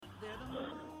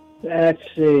That's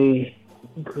the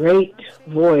great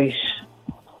voice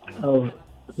of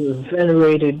the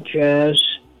venerated jazz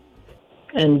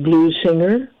and blues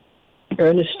singer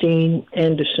Ernestine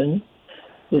Anderson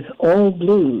with All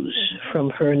Blues from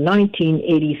her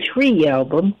 1983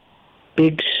 album,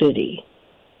 Big City.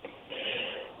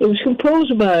 It was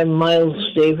composed by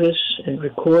Miles Davis and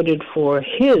recorded for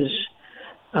his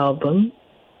album,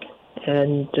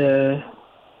 and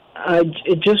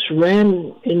it just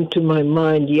ran into my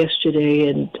mind yesterday,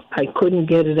 and I couldn't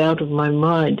get it out of my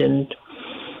mind, and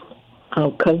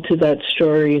I'll come to that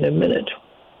story in a minute.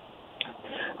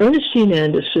 Ernestine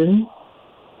Anderson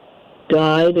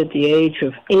died at the age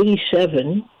of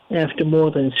 87 after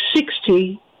more than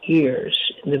 60 years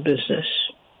in the business.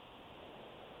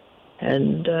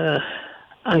 And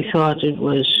I thought it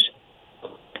was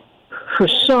her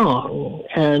song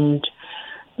and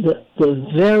the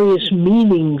various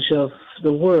meanings of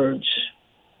the words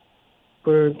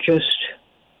were just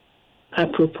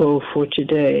apropos for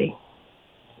today.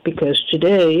 Because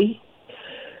today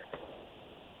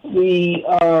we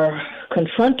are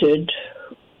confronted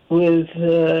with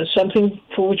something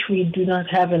for which we do not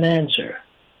have an answer,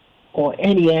 or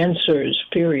any answers,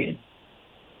 period.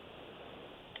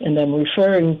 And I'm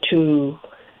referring to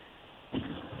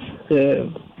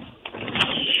the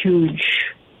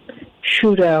huge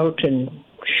shootout and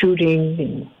shooting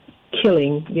and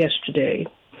killing yesterday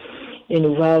in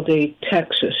Uvalde,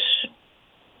 Texas,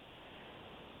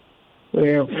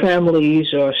 where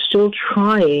families are still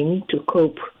trying to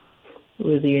cope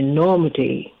with the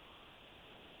enormity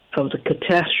of the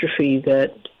catastrophe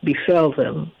that befell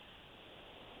them,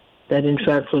 that in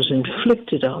fact was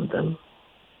inflicted on them.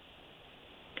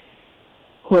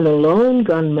 When a lone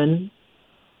gunman,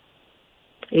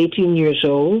 18 years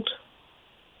old,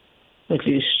 at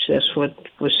least that's what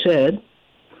was said,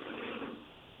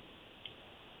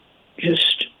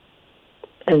 just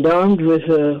and armed with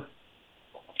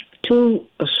 2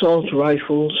 assault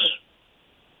rifles,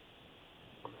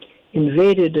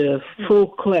 invaded a full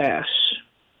class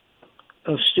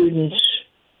of students,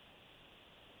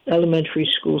 elementary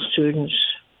school students,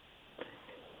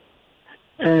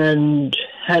 and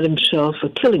had himself a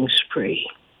killing spree.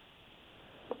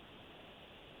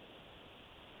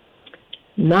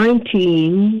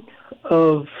 19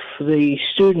 of the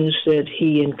students that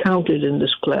he encountered in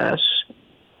this class,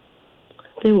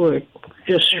 they were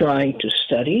just trying to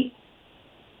study.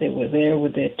 They were there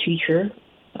with their teacher,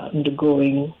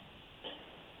 undergoing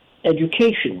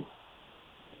education.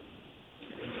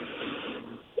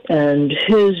 And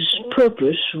his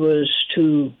purpose was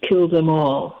to kill them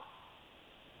all.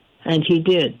 And he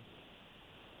did,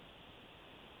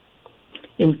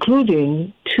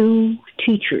 including 2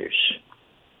 teachers.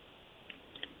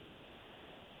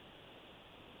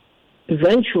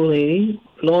 Eventually,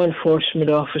 law enforcement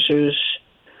officers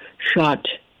shot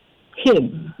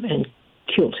him and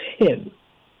killed him.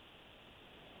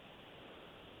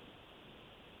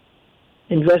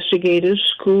 Investigators,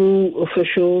 school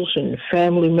officials, and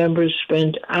family members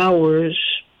spent hours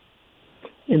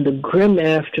in the grim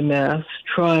aftermath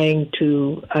trying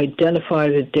to identify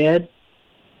the dead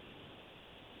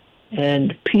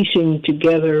and piecing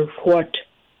together what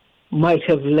might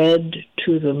have led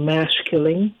to the mass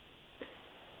killing,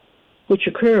 which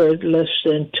occurred less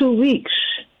than 2 weeks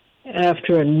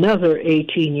after another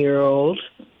 18-year-old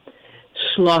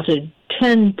slaughtered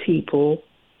 10 people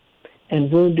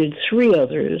and wounded 3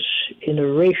 others in a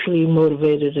racially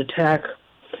motivated attack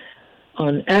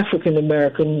on African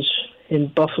Americans in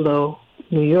Buffalo,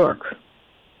 New York.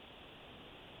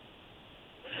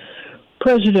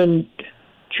 President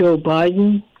Joe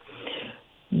Biden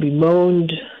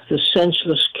bemoaned the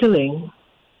senseless killing,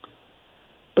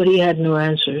 but he had no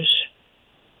answers,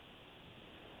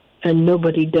 and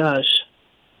nobody does.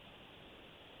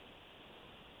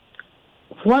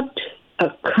 What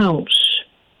accounts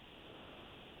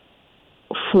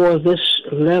for this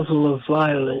level of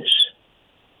violence?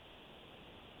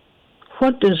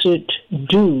 What does it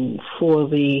do for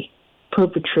the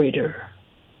perpetrator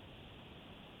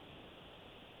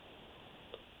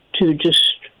to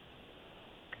just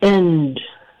end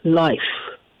life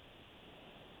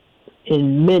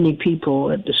in many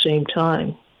people at the same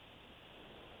time?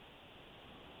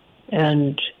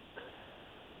 And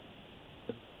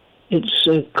it's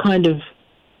a kind of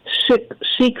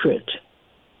secret.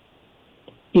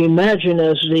 You imagine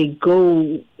as they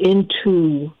go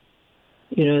into,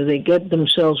 they get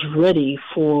themselves ready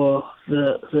for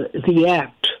the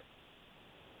act,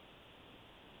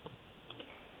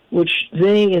 which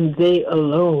they and they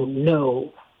alone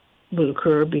know will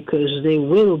occur, because they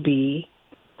will be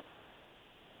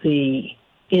the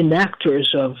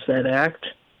enactors of that act,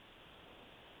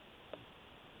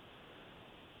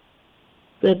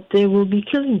 that they will be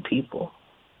killing people.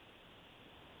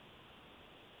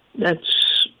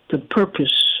 That's the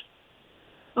purpose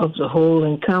of the whole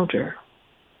encounter.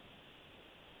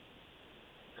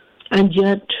 And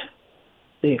yet,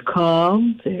 they're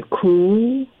calm, they're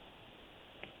cool,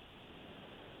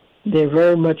 they're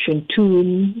very much in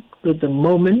tune with the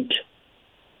moment.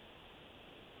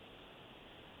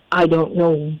 I don't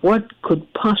know what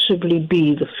could possibly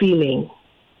be the feeling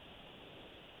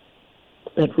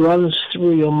that runs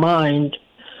through your mind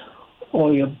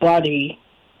or your body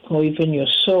or even your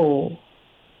soul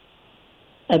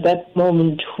at that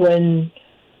moment when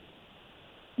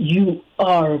you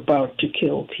are about to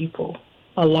kill people,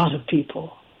 a lot of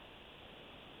people.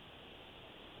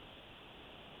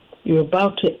 You're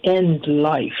about to end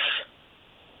life,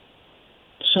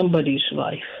 somebody's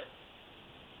life,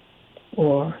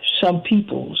 or some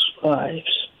people's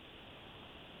lives.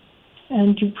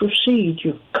 And you proceed,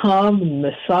 you're calm and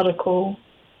methodical,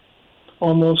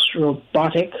 almost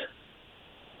robotic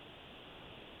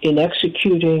in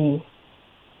executing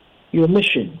your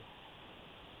mission.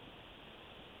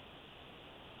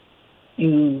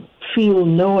 You feel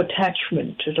no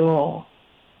attachment at all.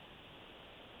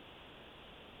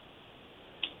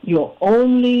 Your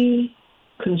only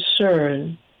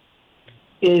concern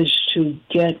is to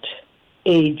get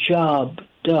a job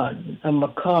done, a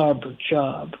macabre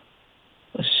job,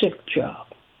 a sick job.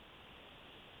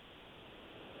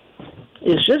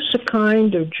 Is this the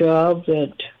kind of job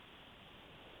that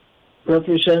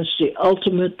represents the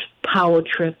ultimate power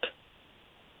trip,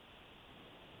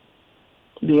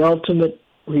 the ultimate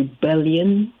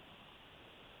rebellion,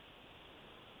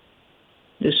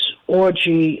 this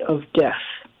orgy of death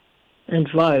and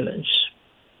violence?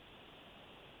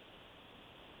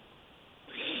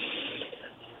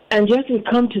 And yet we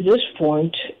come to this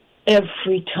point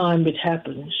every time it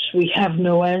happens. We have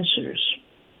no answers.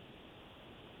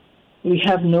 We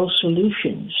have no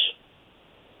solutions.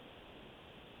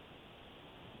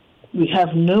 We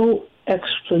have no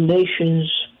explanations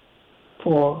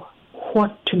for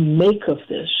what to make of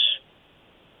this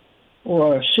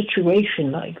or a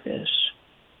situation like this.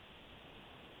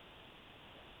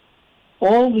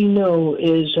 All we know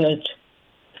is that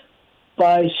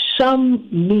by some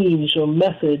means or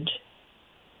method,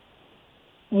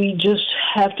 we just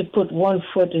have to put one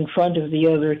foot in front of the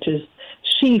other to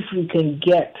see if we can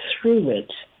get through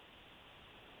it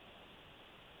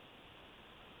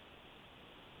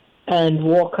and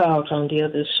walk out on the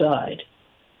other side.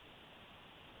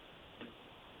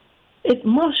 It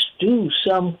must do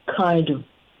some kind of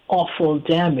awful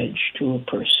damage to a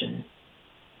person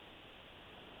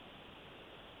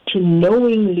to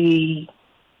knowingly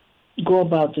go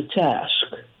about the task,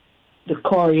 the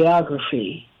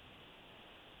choreography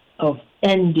of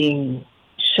ending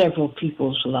several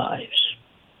people's lives.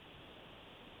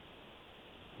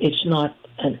 It's not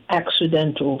an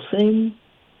accidental thing.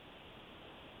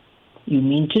 You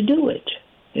mean to do it.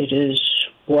 It is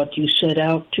what you set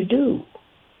out to do,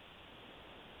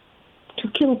 to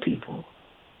kill people.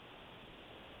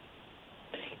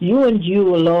 You and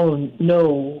you alone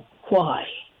know why.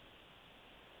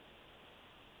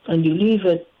 And you leave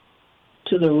it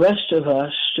to the rest of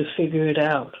us to figure it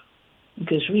out,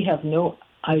 because we have no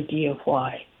idea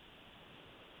why.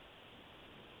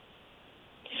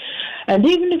 And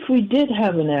even if we did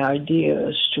have an idea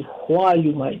as to why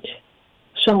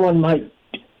someone might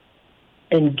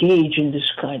engage in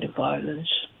this kind of violence,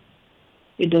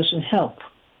 it doesn't help,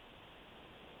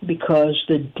 because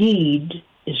the deed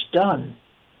is done.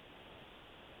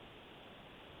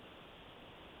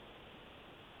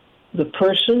 The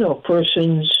person or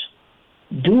persons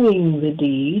doing the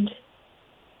deed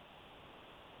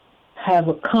have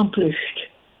accomplished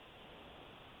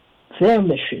their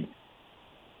mission.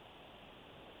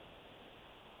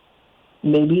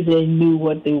 Maybe they knew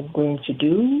what they were going to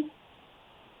do.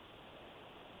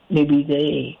 Maybe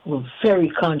they were very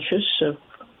conscious of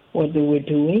what they were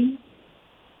doing.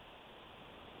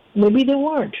 Maybe they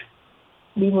weren't.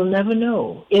 We will never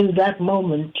know. In that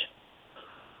moment,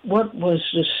 what was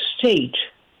the state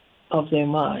of their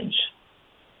minds?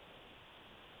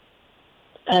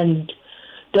 And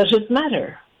does it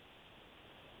matter?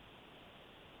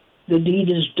 The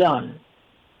deed is done.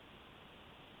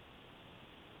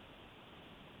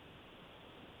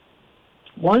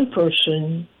 One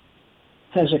person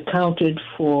has accounted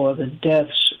for the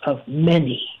deaths of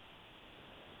many.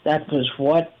 That was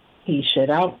what he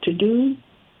set out to do,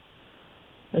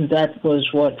 and that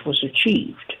was what was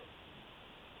achieved.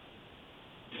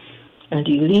 And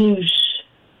he leaves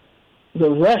the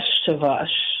rest of us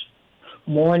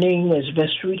mourning as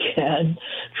best we can,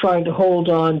 trying to hold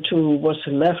on to what's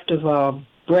left of our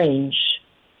brains,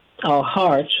 our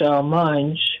hearts, our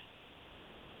minds,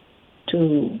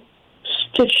 to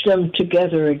stitch them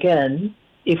together again,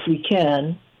 if we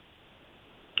can,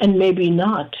 and maybe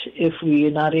not if we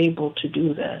are not able to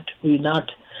do that. We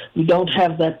don't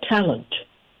have that talent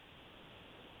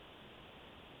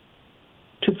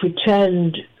to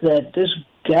pretend that this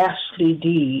ghastly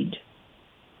deed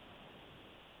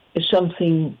is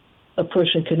something a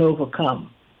person can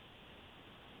overcome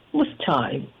with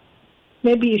time,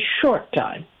 maybe a short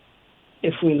time,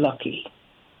 if we're lucky.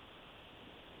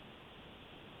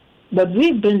 But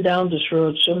we've been down this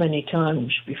road so many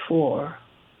times before.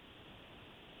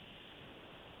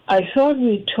 I thought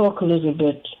we'd talk a little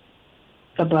bit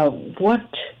about what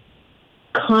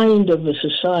kind of a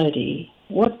society,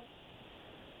 what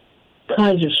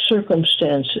kinds of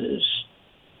circumstances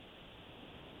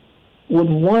would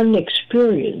one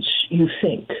experience, you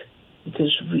think?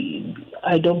 Because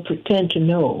I don't pretend to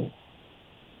know.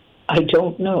 I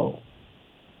don't know.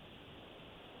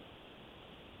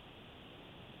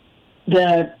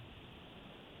 That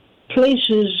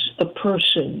places a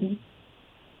person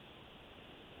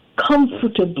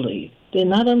comfortably. They're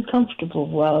not uncomfortable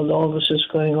while all this is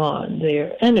going on.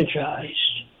 They're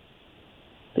energized.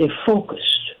 They're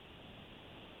focused.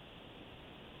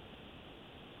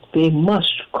 They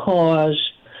must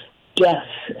cause death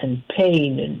and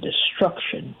pain and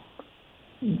destruction.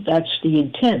 That's the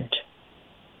intent.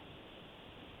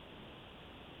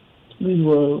 We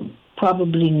will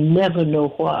probably never know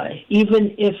why,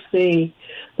 even if they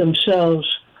themselves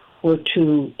were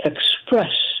to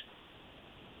express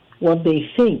what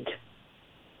they think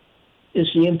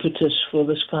is the impetus for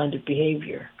this kind of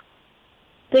behavior.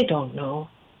 They don't know.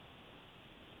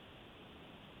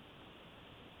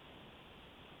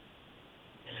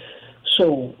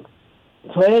 So,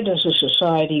 where does a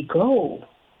society go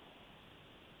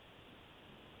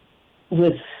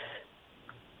with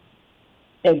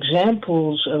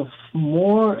examples of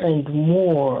more and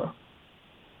more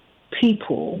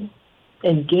people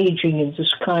engaging in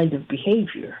this kind of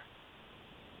behavior,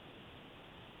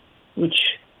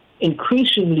 which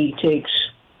increasingly takes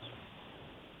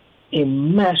a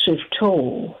massive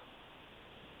toll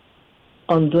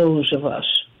on those of us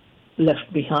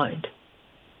left behind?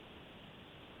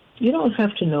 You don't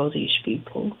have to know these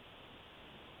people.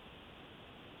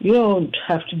 You don't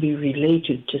have to be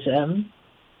related to them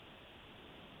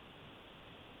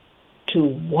to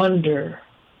wonder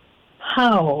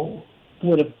how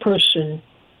would a person,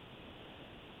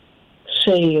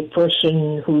 say a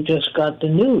person who just got the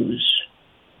news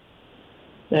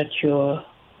that your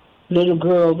little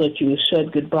girl that you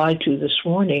said goodbye to this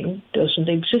morning doesn't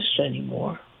exist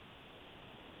anymore.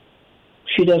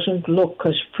 She doesn't look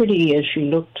as pretty as she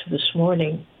looked this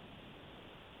morning.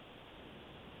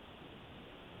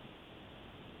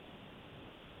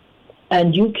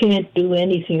 And you can't do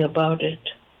anything about it.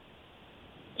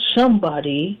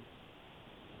 Somebody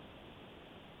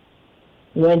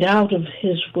went out of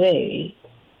his way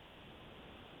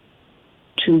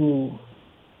to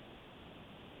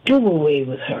do away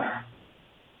with her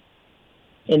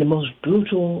in the most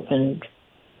brutal and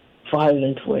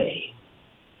violent way.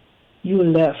 You were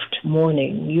left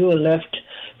mourning. You were left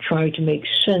trying to make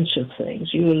sense of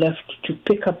things. You were left to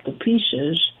pick up the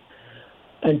pieces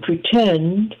and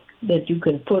pretend that you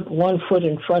can put one foot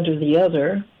in front of the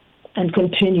other and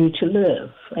continue to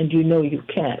live. And you know you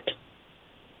can't.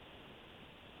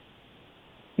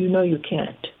 You know you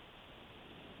can't.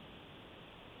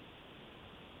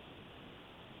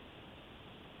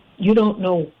 You don't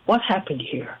know what happened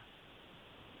here.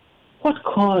 What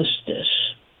caused this?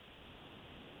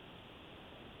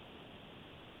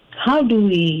 How do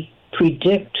we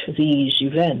predict these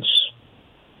events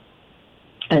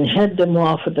and head them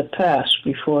off at the pass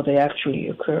before they actually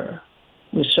occur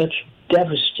with such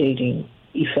devastating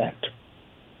effect?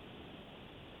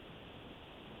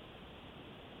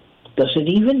 Does it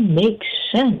even make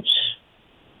sense?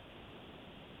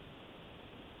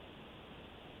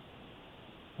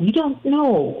 We don't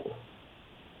know.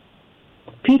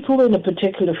 People in a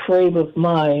particular frame of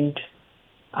mind,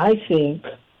 I think,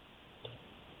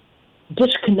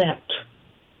 disconnect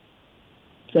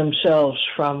themselves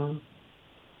from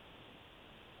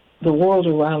the world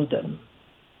around them.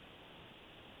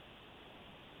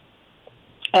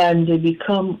 And they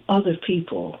become other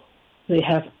people. They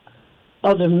have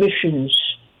other missions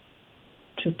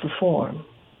to perform,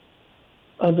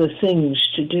 other things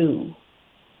to do.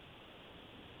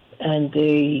 And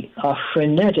they are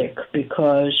frenetic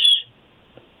because,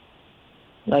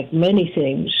 like many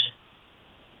things,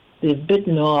 They've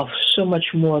bitten off so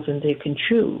much more than they can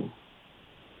chew.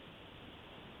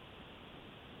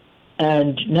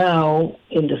 And now,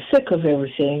 in the thick of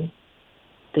everything,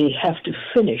 they have to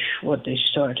finish what they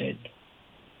started.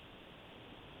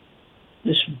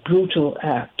 This brutal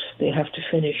act, they have to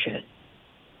finish it.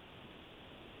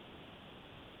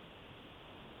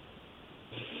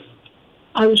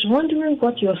 I was wondering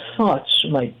what your thoughts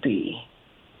might be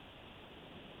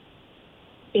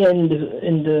in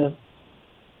the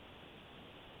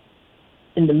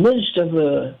midst of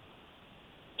a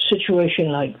situation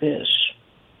like this.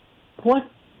 What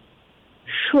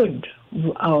should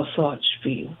our thoughts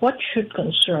be? What should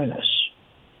concern us?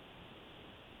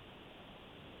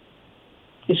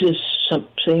 Is this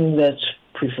something that's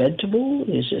preventable?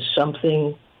 Is this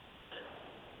something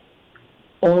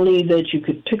only that you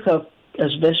could pick up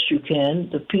as best you can,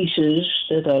 the pieces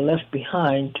that are left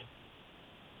behind,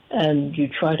 and you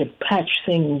try to patch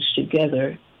things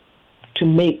together to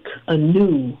make a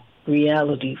new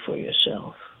reality for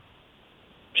yourself,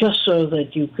 just so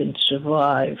that you can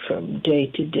survive from day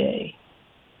to day?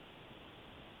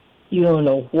 You don't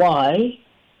know why.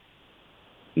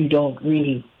 You don't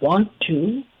really want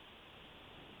to.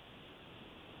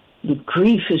 The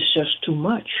grief is just too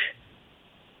much.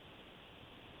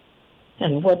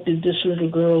 And what did this little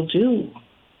girl do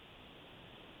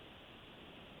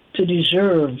to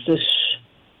deserve this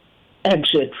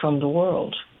exit from the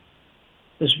world,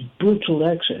 this brutal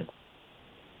exit?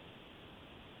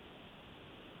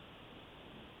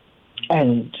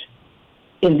 And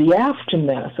in the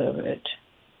aftermath of it,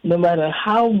 no matter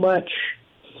how much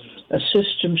a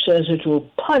system says it will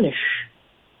punish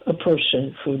a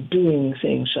person for doing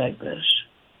things like this,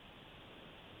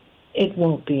 it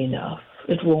won't be enough.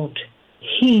 It won't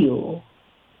heal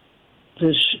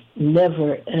this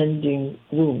never-ending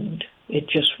wound. It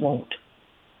just won't.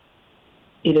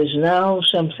 It is now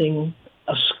something,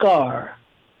 a scar,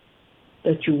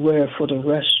 that you wear for the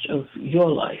rest of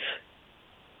your life.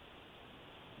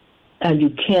 And you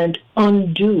can't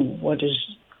undo what is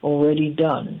already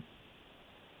done.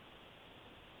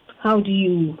 How do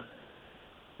you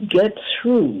get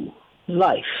through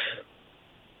life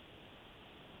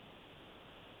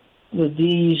with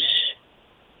these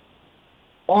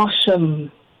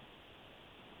awesome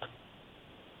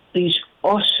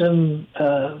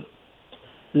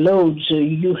loads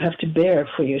you have to bear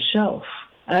for yourself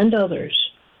and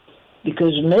others?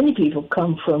 Because many people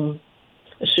come from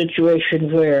a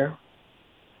situation where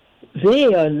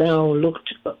they are now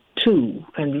looked to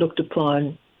and looked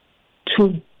upon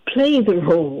to play the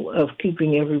role of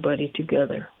keeping everybody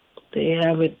together. They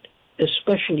have it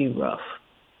especially rough.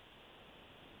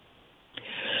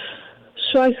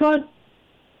 So I thought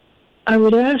I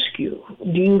would ask you,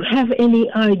 do you have any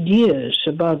ideas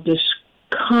about this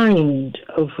kind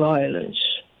of violence?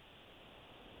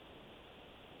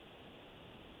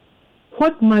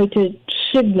 What might it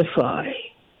signify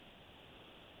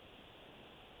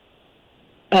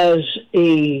as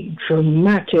a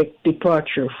dramatic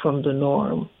departure from the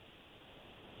norm?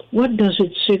 What does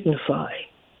it signify?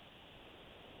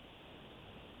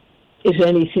 Is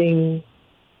anything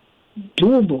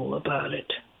doable about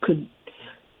it? Could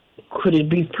it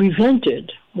be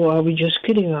prevented, or are we just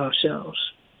kidding ourselves?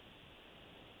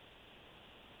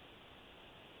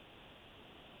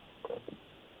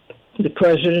 The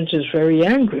president is very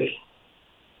angry,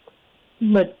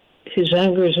 but his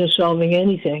anger isn't solving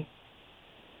anything.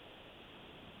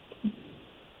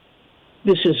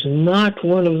 This is not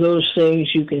one of those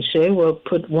things you can say, well,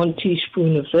 put 1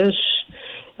 teaspoon of this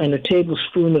and a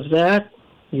tablespoon of that,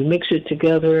 you mix it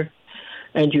together,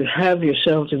 and you have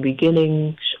yourself the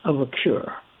beginnings of a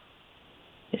cure.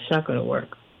 It's not going to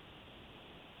work.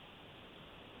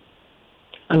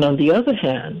 And on the other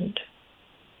hand,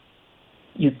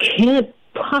 you can't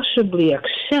possibly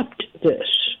accept this.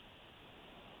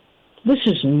 This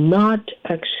is not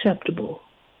acceptable.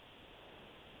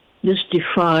 This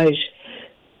defies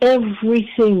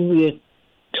everything we're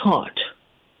taught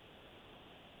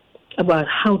about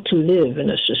how to live in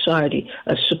a society,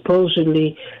 a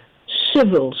supposedly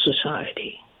civil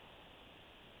society.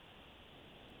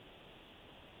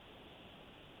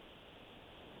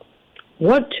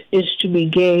 What is to be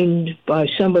gained by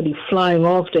somebody flying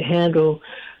off the handle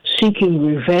seeking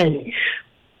revenge?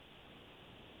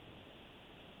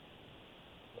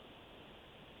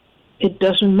 It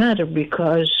doesn't matter,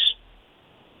 because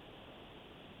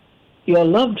your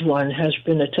loved one has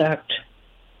been attacked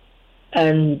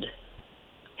and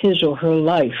his or her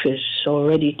life is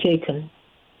already taken.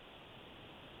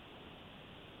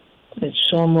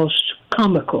 It's almost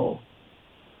comical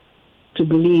to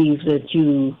believe that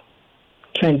you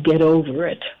can get over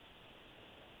it.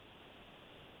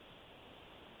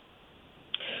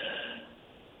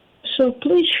 So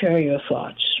please share your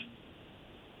thoughts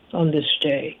on this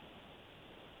day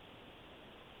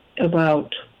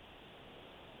about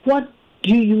what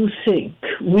do you think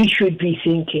we should be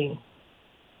thinking.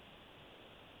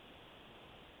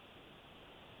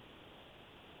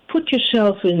 Put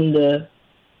yourself in the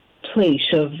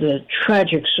place of the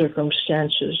tragic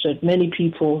circumstances that many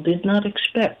people did not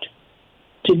expect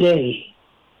today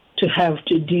to have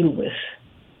to deal with.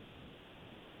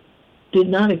 Did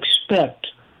not expect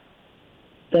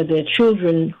that their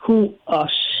children who are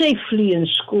safely in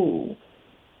school,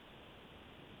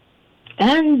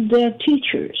 and their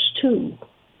teachers too,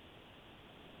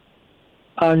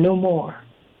 are no more.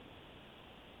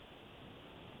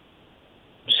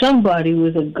 Somebody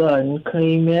with a gun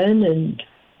came in and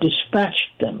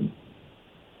dispatched them.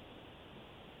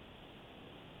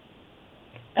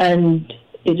 And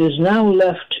it is now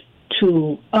left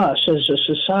to us as a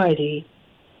society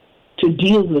to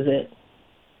deal with it.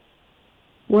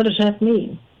 What does that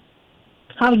mean?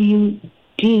 How do you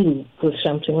deal with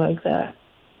something like that?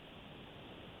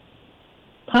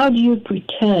 How do you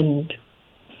pretend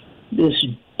this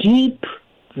deep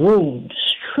wound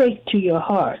straight to your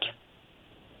heart,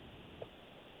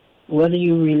 whether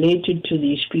you're related to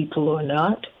these people or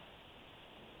not?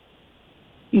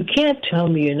 You can't tell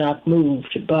me you're not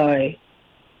moved by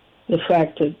the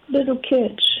fact that little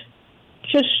kids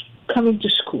just coming to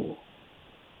school,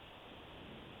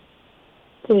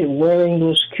 they're wearing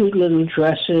those cute little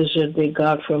dresses that they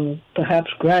got from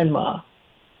perhaps grandma.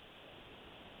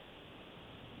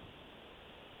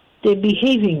 They're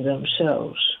behaving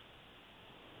themselves.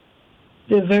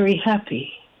 They're very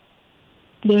happy.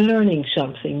 They're learning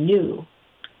something new.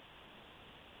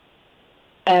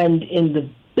 And in the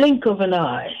blink of an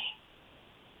eye,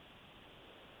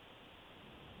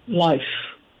 life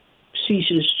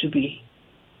ceases to be.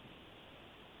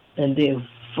 And they're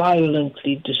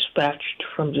violently dispatched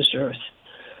from this earth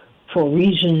for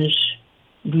reasons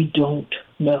we don't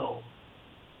know.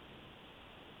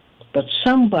 But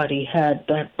somebody had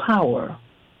that power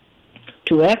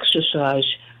to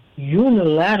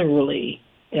unilaterally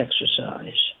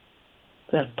exercise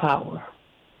that power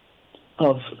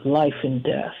of life and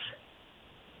death,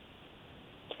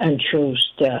 and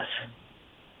chose death.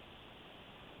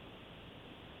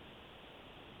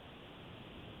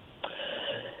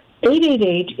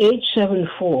 (888)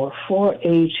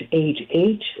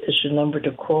 874-4888 is the number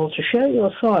to call to share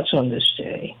your thoughts on this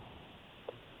day.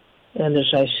 And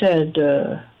as I said,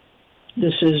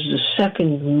 this is the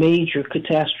second major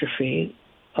catastrophe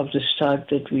of this type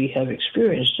that we have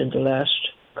experienced in the last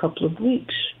couple of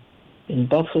weeks in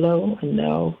Buffalo and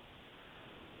now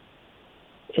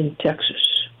in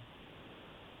Texas.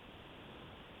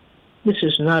 This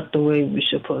is not the way we're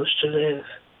supposed to live.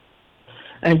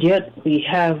 And yet we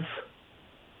have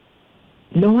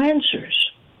no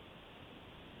answers.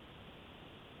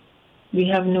 We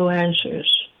have no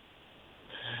answers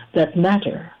that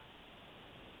matter.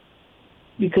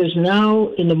 Because now,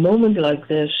 in a moment like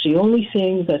this, the only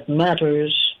thing that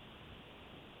matters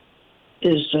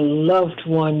is the loved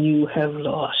one you have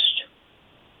lost.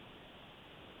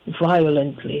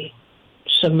 Violently,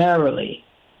 summarily.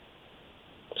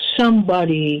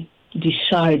 Somebody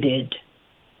decided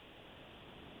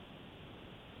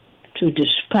to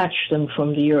dispatch them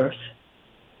from the earth.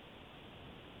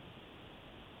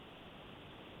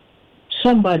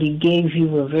 Somebody gave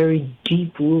you a very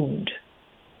deep wound.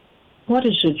 What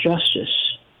is the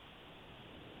justice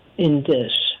in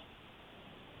this?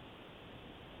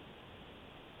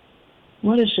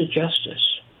 What is the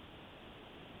justice?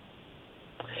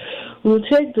 We'll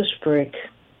take this break.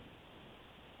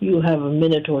 You have a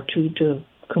minute or two to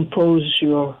compose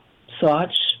your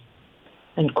thoughts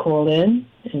and call in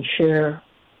and share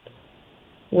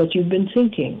what you've been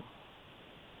thinking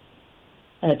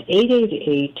at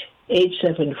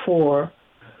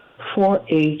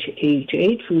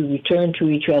 888-874-4888. We return to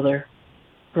each other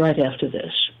right after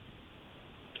this.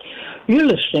 You're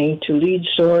listening to Lead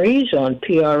Stories on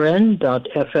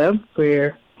PRN.FM,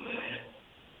 where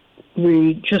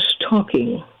we're just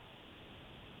talking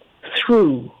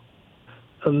through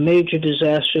a major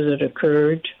disaster that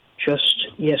occurred just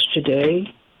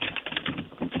yesterday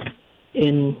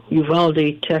in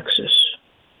Uvalde, Texas,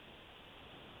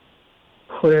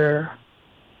 where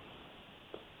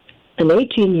an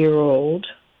 18-year-old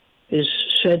is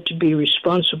said to be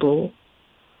responsible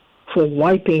for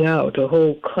wiping out a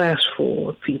whole class full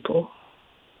of people,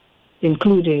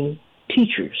 including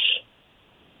teachers.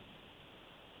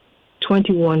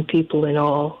 21 people in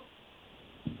all.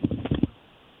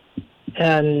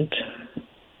 And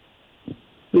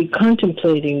we trying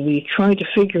to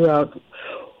figure out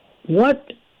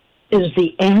what is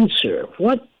the answer?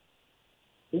 What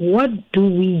do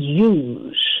we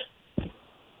use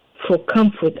for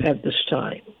comfort at this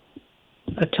time?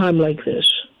 A time like this?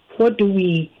 What do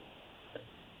we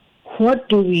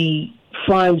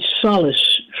find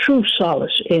solace, true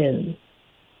solace in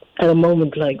at a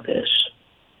moment like this?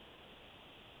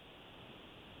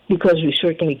 Because we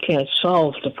certainly can't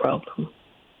solve the problem.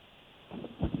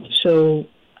 So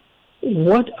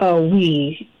what are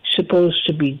we supposed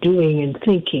to be doing and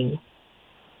thinking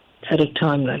at a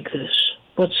time like this?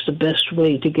 What's the best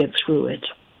way to get through it?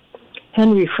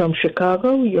 Henry from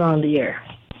Chicago, you're on the air.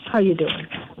 How you doing?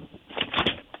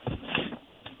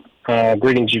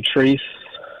 Greetings, Utrice.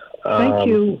 Thank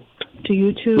you. To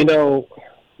you too.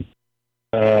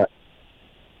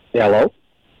 Hello?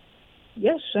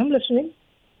 Yes, I'm listening.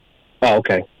 Oh,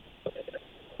 okay.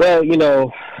 Well,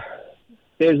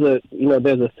 there's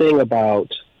a thing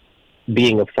about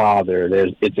being a father.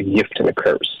 It's a gift and a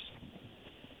curse,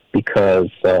 because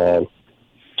as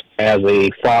a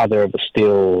father of a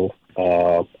still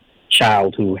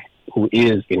child who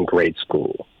is in grade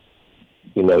school,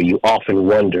 you often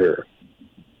wonder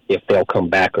if they'll come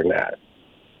back or not.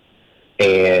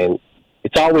 And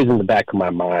it's always in the back of my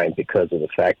mind because of the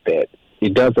fact that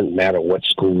it doesn't matter what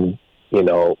school,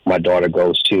 my daughter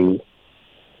goes to.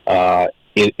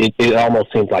 It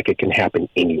almost seems like it can happen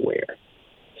anywhere.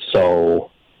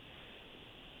 So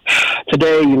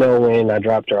today, when I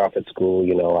dropped her off at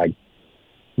school, I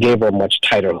gave her a much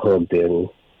tighter hug than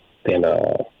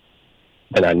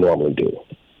I normally do.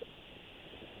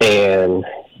 And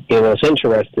it's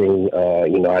interesting.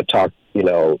 I talked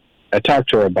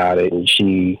to her about it, and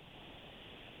she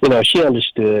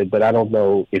understood, but I don't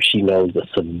know if she knows the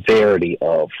severity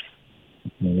of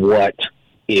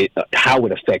how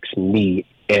it affects me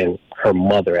and her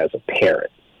mother as a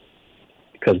parent,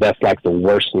 because that's like the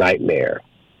worst nightmare.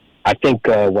 I think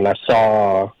when I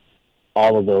saw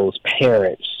all of those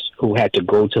parents who had to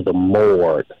go to the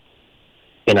morgue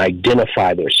and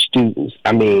identify their students,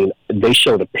 I mean, they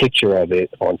showed a picture of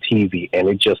it on TV, and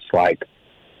it just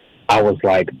I was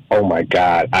like, oh my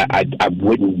God, I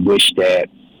wouldn't wish that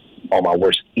on my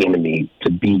worst enemy to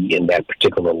be in that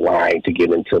particular line to get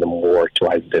into the morgue to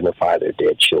identify their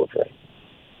dead children.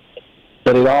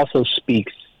 But it also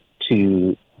speaks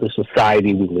to the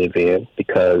society we live in,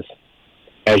 because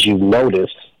as you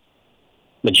notice,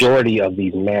 majority of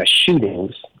these mass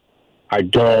shootings are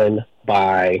done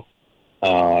by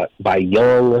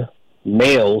young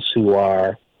males who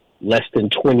are less than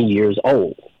 20 years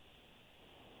old.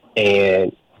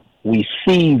 And we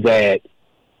see that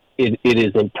it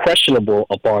is impressionable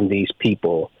upon these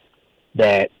people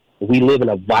that we live in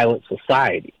a violent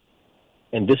society,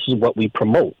 and this is what we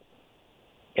promote.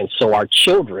 And so our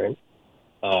children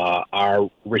are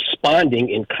responding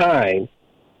in kind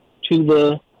to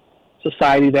the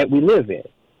society that we live in.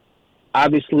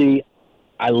 Obviously,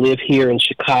 I live here in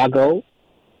Chicago,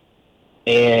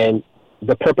 and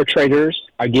the perpetrators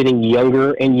are getting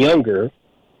younger and younger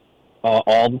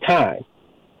all the time.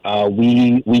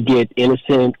 We get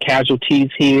innocent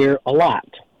casualties here a lot,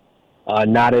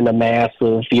 not in a mass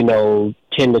of 10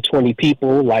 to 20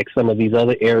 people like some of these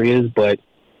other areas, but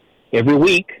every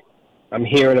week I'm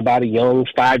hearing about a young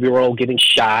 5-year-old getting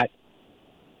shot,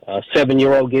 a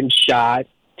 7-year-old getting shot,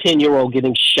 10-year-old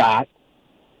getting shot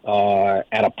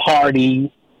at a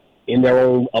party, in their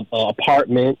own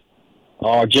apartment,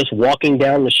 or just walking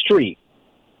down the street.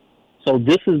 So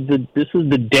this is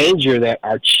the danger that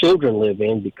our children live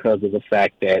in, because of the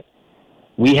fact that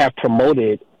we have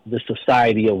promoted the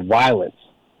society of violence,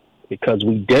 because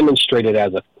we demonstrate it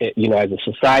as a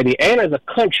society and as a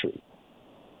country.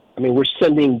 I mean, we're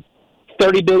sending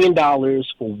 $30 billion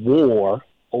for war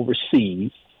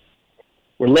overseas.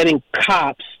 We're letting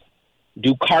cops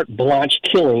do carte blanche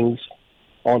killings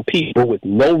on people with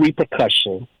no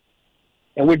repercussion.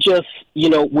 And we're just,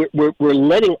 we're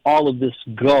letting all of this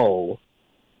go.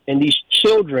 And these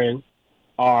children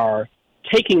are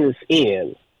taking this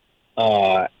in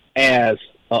as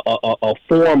a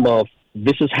form of,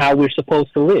 this is how we're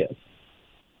supposed to live.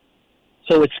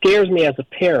 So it scares me as a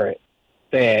parent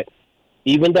that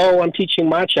even though I'm teaching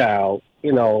my child,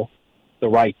 the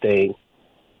right thing,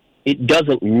 it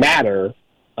doesn't matter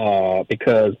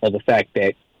because of the fact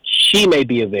that she may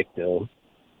be a victim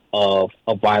of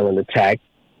a violent attack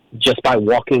just by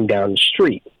walking down the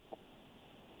street.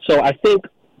 So I think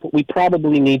what we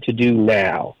probably need to do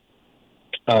now,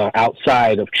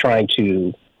 outside of trying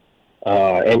to,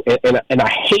 and I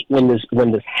hate when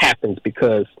this happens,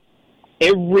 because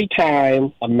every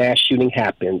time a mass shooting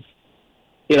happens,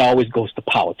 it always goes to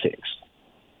politics.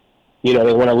 They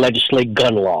want to legislate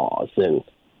gun laws, and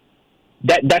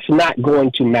that's not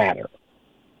going to matter.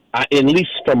 At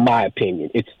least from my opinion,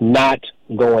 it's not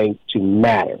going to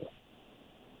matter.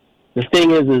 The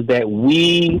thing is that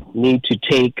we need to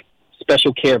take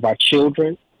special care of our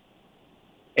children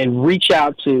and reach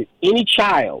out to any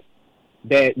child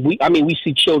that we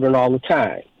see children all the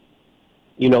time.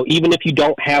 You know, even if you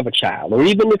don't have a child, or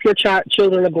even if your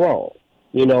children are grown,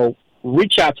 you know,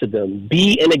 reach out to them.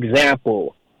 Be an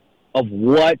example of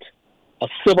what a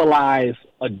civilized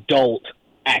adult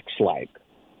acts like.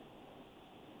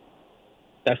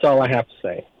 That's all I have to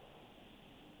say.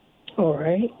 All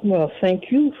right. Well,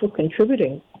 thank you for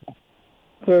contributing.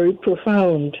 Very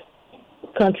profound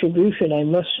contribution, I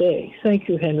must say. Thank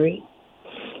you, Henry.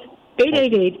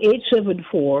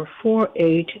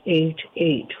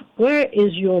 888-874-4888. Where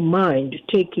is your mind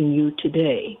taking you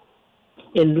today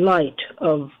in light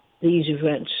of these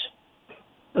events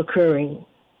occurring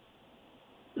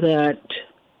that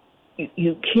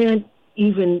you can't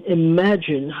even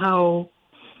imagine how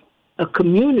a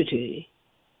community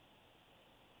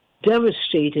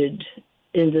devastated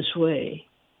in this way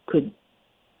could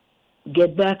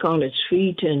get back on its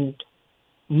feet and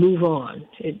move on?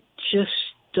 It just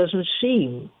doesn't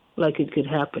seem like it could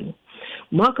happen.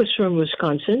 Marcus from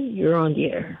Wisconsin, you're on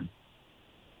the air.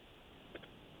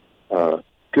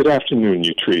 Good afternoon,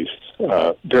 Utrice.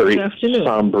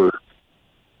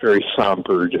 Very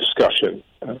somber discussion,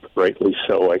 rightly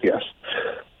so, I guess.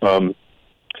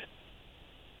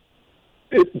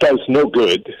 It does no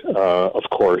good, of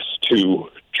course, to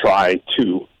try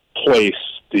to place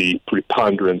the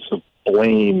preponderance of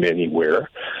blame anywhere.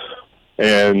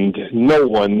 And no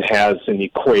one has an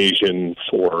equation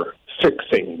for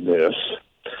fixing this.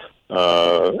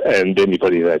 And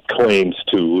anybody that claims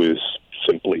to is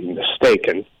simply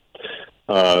mistaken.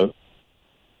 But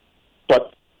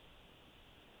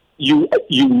you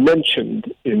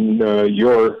mentioned in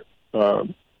your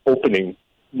opening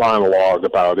monologue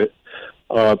about it,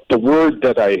 one of the words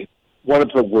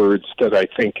that I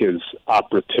think is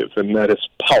operative, and that is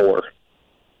power.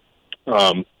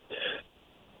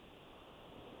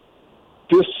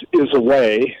 This is a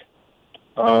way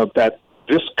that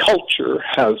this culture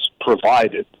has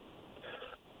provided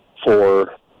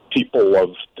for people of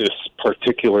this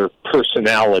particular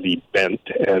personality bent,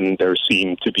 and there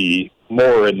seem to be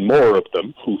more and more of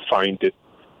them who find it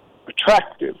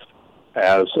attractive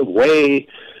as a way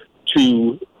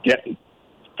to get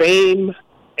fame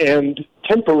and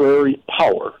temporary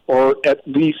power, or at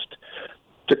least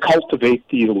to cultivate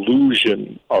the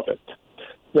illusion of it.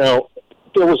 Now,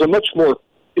 there was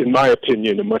in my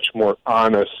opinion, a much more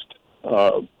honest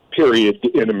period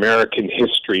in American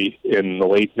history in the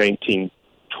late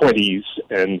 1920s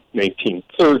and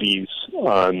 1930s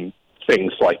on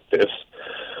things like this.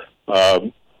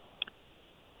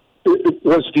 It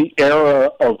was the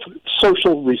era of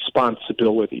social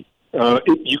responsibility.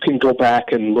 You can go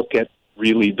back and look at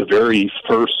really the very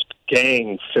first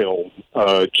gang film,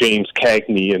 James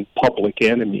Cagney and Public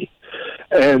Enemy.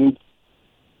 And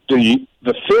the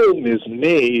film is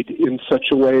made in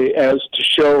such a way as to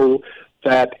show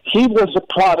that he was a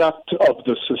product of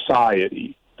the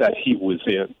society that he was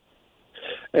in.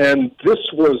 And this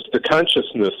was the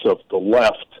consciousness of the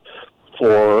left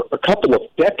for a couple of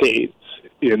decades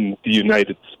in the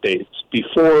United States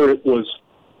before it was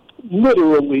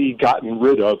literally gotten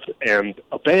rid of and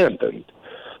abandoned.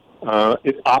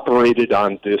 It operated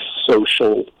on this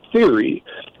social theory.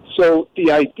 So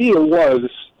the idea was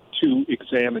to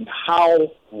examine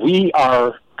how we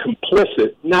are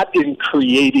complicit, not in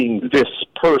creating this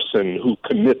person who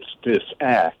commits this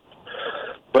act,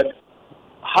 but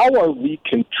how are we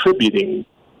contributing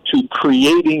to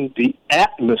creating the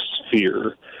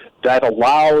atmosphere that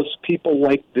allows people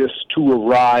like this to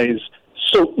arise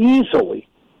so easily?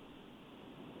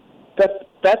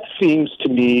 That seems to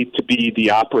me to be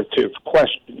the operative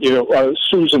question.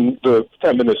 The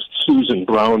feminist Susan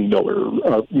Brown Miller,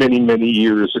 many, many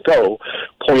years ago,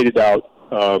 pointed out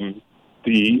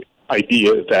the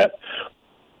idea that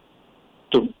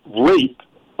the rape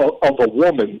of a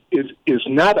woman is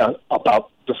not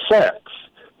about the sex.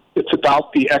 It's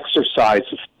about the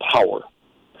exercise of power.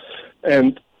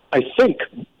 And I think,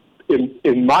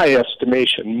 in my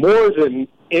estimation, more than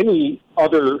any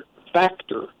other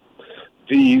factor,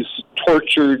 these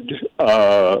tortured,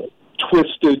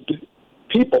 twisted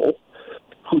people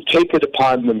who take it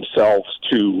upon themselves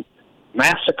to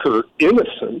massacre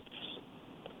innocents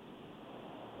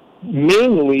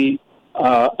mainly,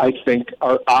 I think,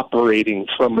 are operating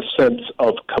from a sense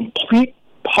of complete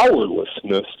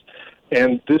powerlessness,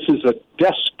 and this is a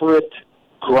desperate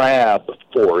grab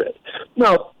for it.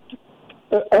 Now,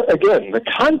 again, the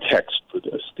context for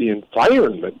this, the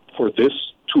environment for this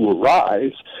to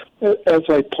arise, as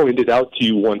I pointed out to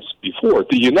you once before,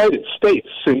 the United States,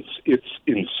 since its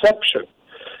inception,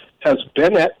 has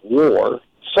been at war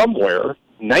somewhere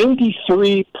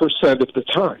 93% of the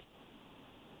time.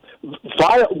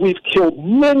 We've killed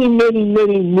many, many,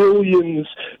 many millions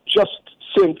just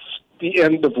since the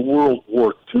end of World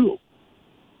War II.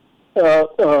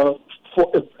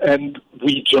 And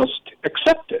we just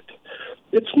accept it.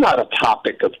 It's not a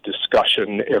topic of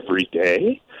discussion every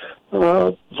day.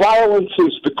 Violence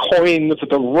is the coin of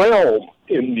the realm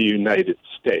in the United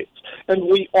States, and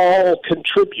we all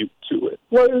contribute to it.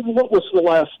 What was the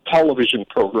last television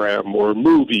program or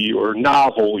movie or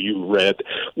novel you read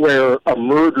where a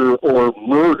murder or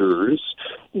murders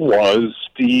was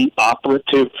the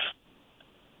operative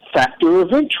factor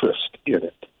of interest in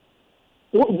it?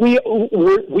 We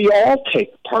all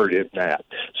take part in that.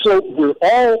 So we're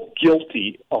all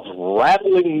guilty of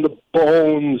rattling the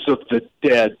bones of the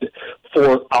dead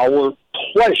for our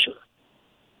pleasure.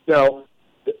 Now,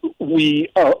 we,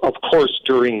 of course,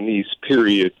 during these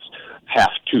periods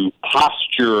have to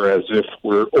posture as if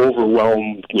we're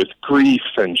overwhelmed with grief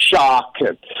and shock,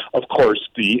 and, of course,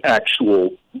 the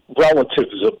actual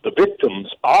relatives of the victims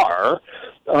are,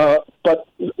 but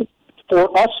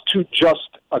for us to just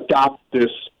adopt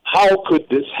this, how could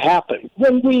this happen,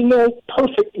 when we know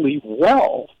perfectly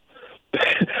well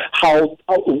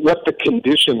what the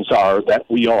conditions are that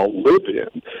we all live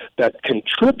in that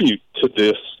contribute to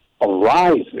this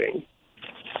arising,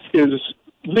 is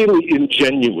really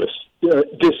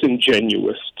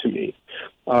disingenuous to me.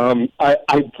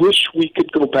 I wish we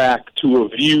could go back to a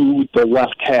view the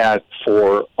left had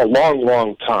for a long,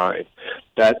 long time,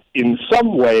 that in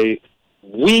some way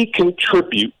we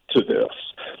contribute to this.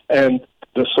 And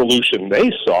the solution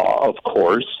they saw, of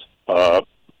course,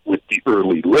 with the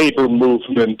early labor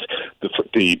movement, the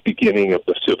beginning of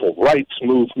the civil rights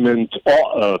movement,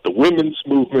 the women's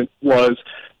movement, was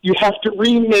you have to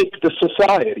remake the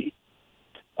society.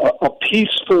 A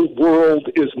peaceful world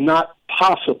is not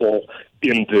possible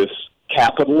in this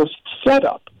capitalist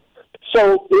setup.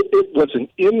 So it was an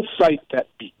insight that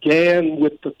began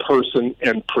with the person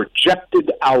and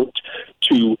projected out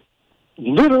to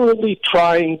literally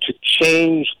trying to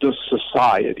change the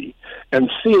society, and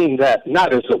seeing that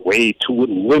not as a way to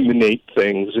eliminate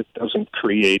things. It doesn't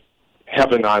create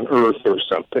heaven on earth or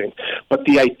something, but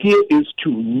the idea is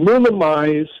to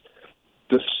minimize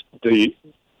the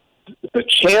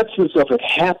chances of it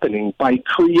happening by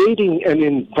creating an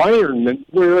environment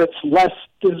where it's less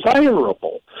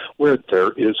desirable, where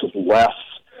there is less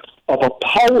of a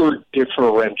power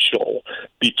differential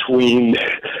between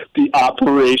the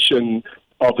operation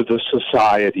of the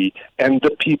society and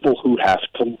the people who have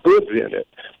to live in it.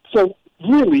 So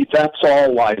really, that's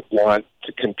all I want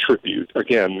to contribute.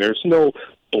 Again, there's no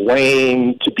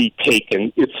blame to be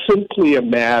taken. It's simply a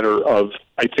matter of,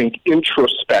 I think,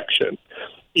 introspection.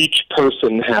 Each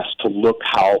person has to look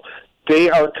how they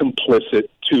are complicit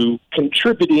to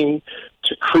contributing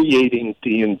to creating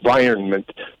the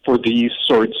environment for these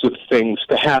sorts of things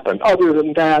to happen. Other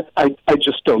than that, I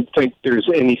just don't think there's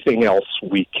anything else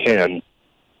we can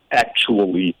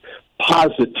actually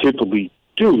positively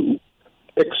do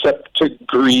except to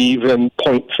grieve and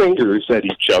point fingers at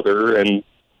each other and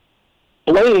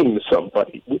blame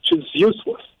somebody, which is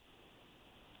useless.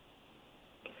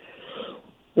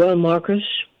 Well, Marcus,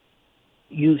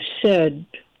 you said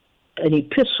an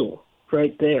epistle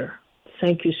right there.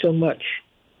 Thank you so much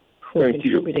for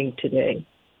contributing today.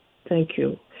 Thank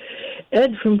you.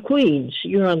 Ed from Queens,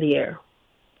 you're on the air.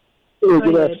 Hey,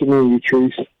 good afternoon,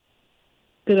 Utrice.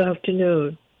 Good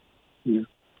afternoon. Yeah.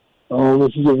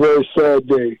 This is a very sad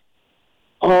day.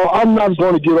 I'm not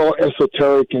going to get all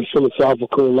esoteric and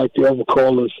philosophical like the other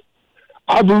callers.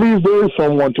 I believe there is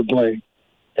someone to blame,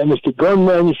 and it's the gun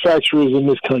manufacturers in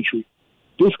this country.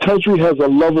 This country has a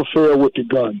love affair with the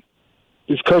gun.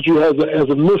 This country has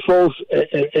a mythos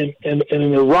and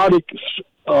an erotic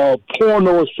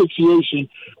porno asphyxiation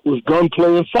with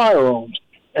gunplay and firearms.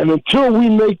 And until we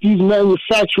make these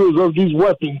manufacturers of these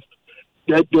weapons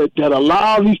that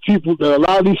allow these people, that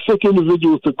allow these sick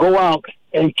individuals to go out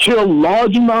and kill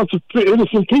large amounts of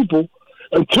innocent people,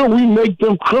 until we make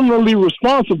them criminally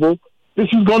responsible,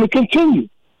 this is going to continue.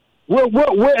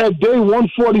 We're at day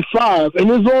 145, and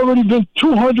there's already been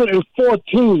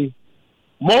 214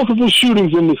 multiple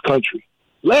shootings in this country.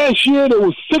 Last year there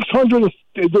was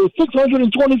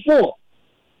 624,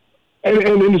 and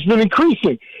it's been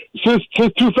increasing since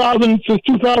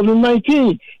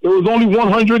 2019. There was only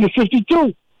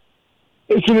 152.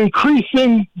 It's an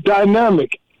increasing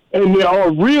dynamic, and there are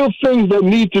real things that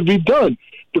need to be done.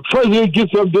 the president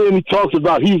gets up there and he talks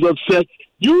about he's upset.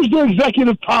 Use the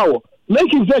executive power.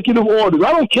 Make executive orders.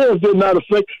 I don't care if they're not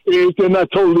if they're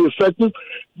not totally effective.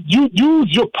 You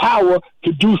use your power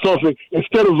to do something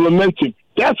instead of lamenting.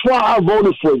 That's why I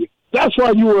voted for you. That's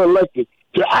why you were elected,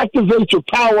 to activate your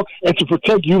power and to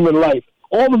protect human life.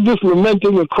 All of this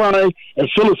lamenting and crying and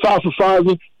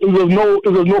philosophizing is of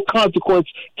no consequence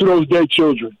to those dead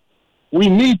children. We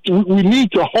need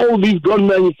to hold these gun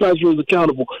manufacturers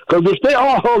accountable, because if they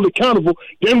are held accountable,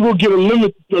 then we'll get a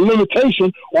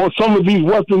limitation on some of these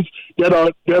weapons that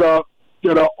are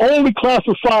only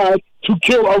classified to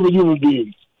kill other human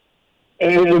beings.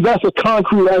 And that's a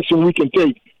concrete action we can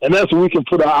take, and that's where we can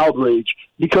put our outrage.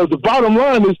 Because the bottom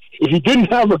line is, if he didn't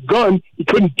have a gun, he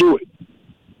couldn't do it.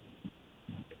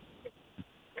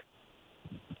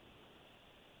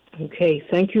 Okay,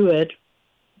 thank you, Ed.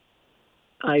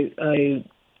 I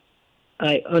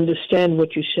understand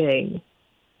what you're saying,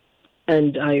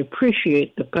 and I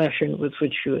appreciate the passion with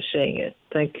which you are saying it.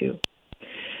 Thank you.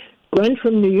 Gwen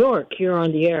from New York, you're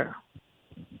on the air.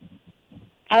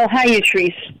 Oh, hi,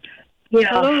 Yatrice. Yeah,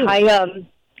 hello.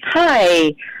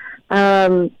 Hi.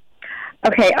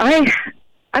 Okay,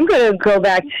 I'm going to go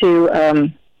back to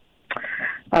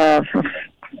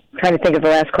trying to think of the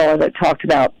last caller that talked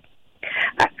about.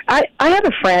 I have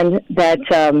a friend that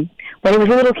when he was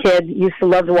a little kid, used to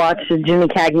love to watch the Jimmy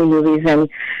Cagney movies, and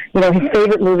his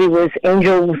favorite movie was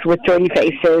Angels with Dirty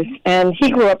Faces. And he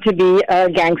grew up to be a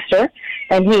gangster,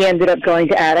 and he ended up going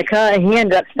to Attica, and he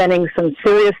ended up spending some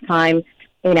serious time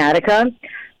in Attica.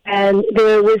 And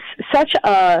there was such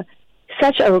a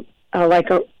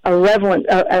reverent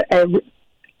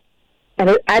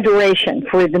an adoration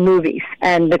for the movies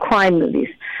and the crime movies.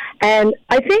 And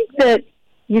I think that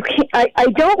you can't. I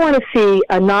don't want to see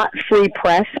a not free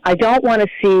press. I don't want to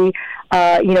see,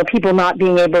 people not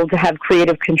being able to have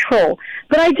creative control.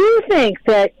 But I do think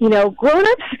that,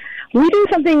 grown-ups, we do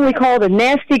something we call the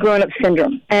nasty grown-up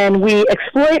syndrome, and we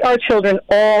exploit our children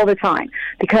all the time.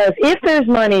 Because if there's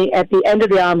money at the end of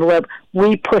the envelope,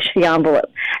 we push the envelope.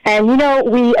 And,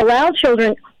 we allow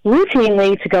children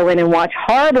routinely to go in and watch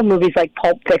horrible movies like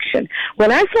Pulp Fiction.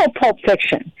 When I saw Pulp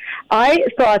Fiction, I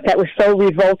thought that was so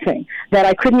revolting that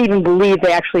I couldn't even believe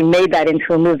they actually made that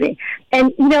into a movie.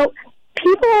 And,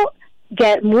 people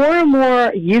get more and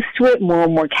more used to it, more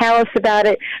and more callous about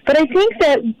it. But I think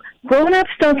that grown-ups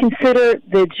don't consider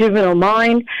the juvenile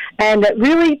mind, and that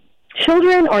really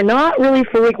children are not really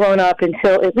fully grown up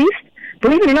until at least,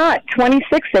 believe it or not,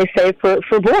 26, they say,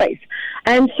 for boys.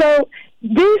 And so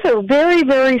these are very,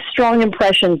 very strong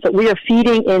impressions that we are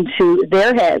feeding into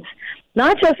their heads,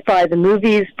 not just by the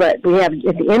movies, but we have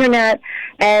the internet.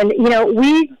 And,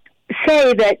 we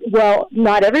say that, well,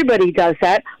 not everybody does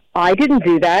that. I didn't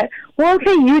do that. Well,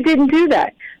 okay, you didn't do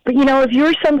that. But, if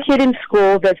you're some kid in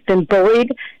school that's been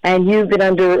bullied and you've been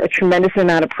under a tremendous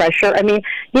amount of pressure. I mean,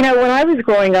 when I was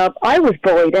growing up, I was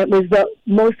bullied. It was the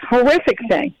most horrific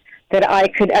thing that I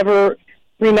could ever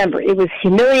remember. It was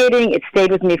humiliating. It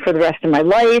stayed with me for the rest of my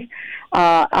life.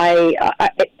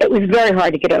 It was very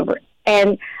hard to get over.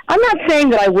 And I'm not saying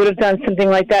that I would have done something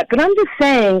like that, but I'm just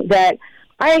saying that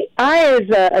I as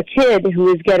a kid who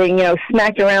was getting,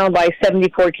 smacked around by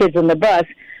 74 kids on the bus,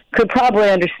 could probably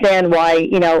understand why,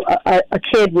 a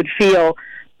kid would feel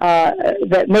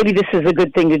that maybe this is a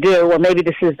good thing to do, or maybe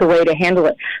this is the way to handle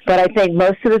it. But I think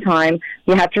most of the time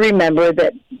you have to remember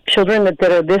that children that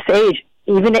are this age,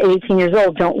 even at 18 years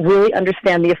old, don't really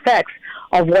understand the effects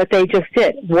of what they just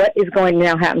did, what is going to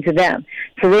now happen to them.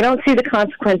 So they don't see the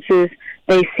consequences.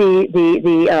 They see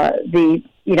the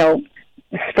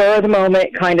spur of the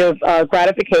moment kind of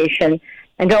gratification,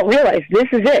 and don't realize this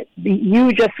is it.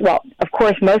 Of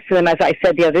course, most of them, as I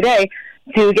said the other day,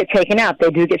 do get taken out. They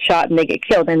do get shot and they get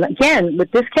killed. And again,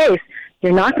 with this case,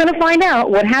 you're not going to find out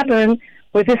what happened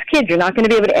with this kid. You're not going to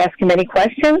be able to ask him any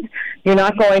questions. You're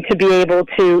not going to be able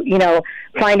to,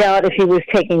 find out if he was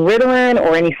taking Ritalin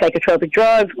or any psychotropic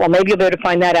drugs. Well, maybe you'll be able to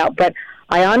find that out. But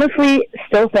I honestly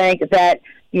still think that,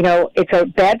 it's a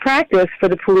bad practice for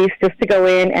the police just to go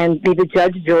in and be the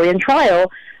judge, jury, and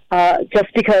trial just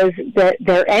because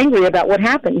they're angry about what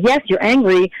happened. Yes, you're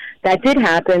angry. That did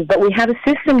happen. But we have a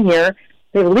system here,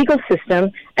 we have a legal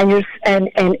system, and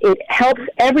it helps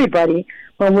everybody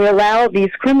when we allow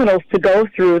these criminals to go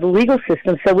through the legal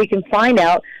system so we can find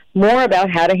out more about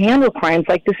how to handle crimes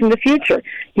like this in the future.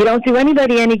 You don't do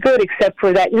anybody any good except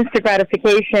for that instant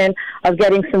gratification of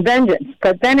getting some vengeance.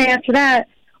 But then after that,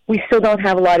 we still don't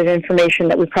have a lot of information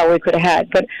that we probably could have had.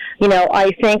 But,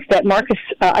 I think that Marcus,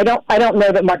 I don't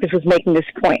know that Marcus was making this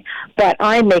point, but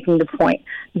I'm making the point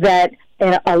that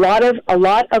a lot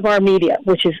of our media,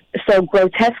 which is so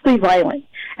grotesquely violent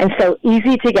and so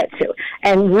easy to get to.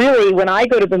 And really, when I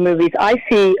go to the movies, I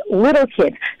see little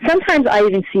kids. Sometimes I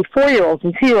even see 4-year-olds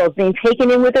and 2-year-olds being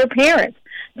taken in with their parents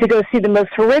to go see the most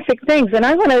horrific things. And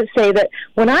I want to say that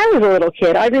when I was a little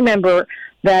kid, I remember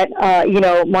that,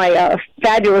 my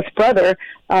fabulous brother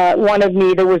wanted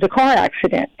me, there was a car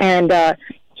accident, and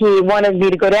he wanted me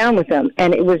to go down with him,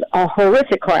 and it was a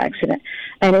horrific car accident,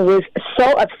 and it was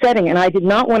so upsetting, and I did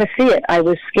not want to see it. I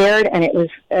was scared, and it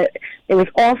was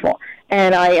awful,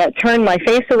 and I turned my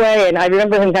face away, and I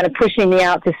remember him kind of pushing me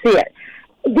out to see it.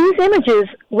 These images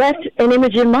left an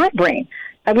image in my brain.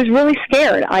 I was really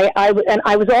scared. I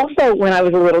was also, when I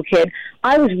was a little kid,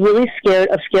 I was really scared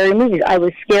of scary movies. I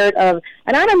was scared of,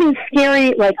 and I don't mean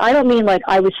scary, I don't mean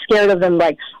I was scared of them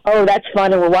oh, that's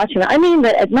fun and we're watching them. I mean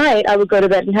that at night I would go to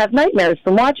bed and have nightmares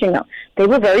from watching them. They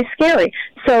were very scary.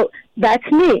 So that's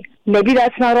me. Maybe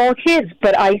that's not all kids,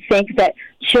 but I think that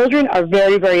children are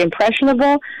very, very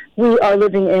impressionable. We are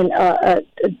living in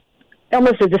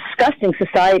almost a disgusting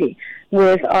society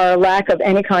with our lack of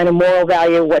any kind of moral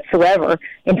value whatsoever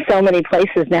in so many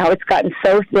places now. It's gotten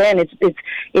so thin.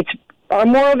 It's our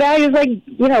moral value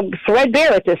is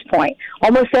threadbare at this point.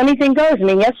 Almost anything goes. I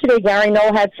mean, yesterday Gary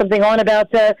Knoll had something on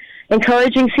about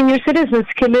encouraging senior citizens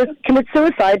to commit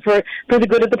suicide for the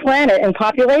good of the planet and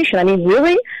population. I mean,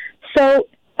 really? So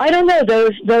I don't know.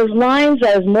 Those lines,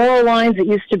 those moral lines that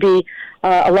used to be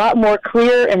a lot more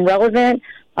clear and relevant,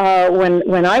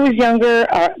 when I was younger,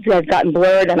 they've gotten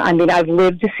blurred, and I mean, I've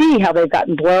lived to see how they've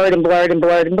gotten blurred and blurred and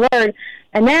blurred and blurred,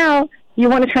 and now you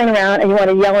want to turn around and you want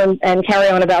to yell and carry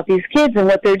on about these kids and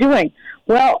what they're doing.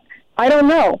 Well, I don't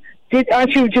know.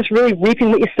 Aren't you just really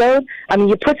reaping what you sowed? I mean,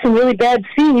 you put some really bad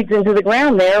seeds into the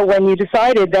ground there when you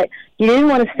decided that you didn't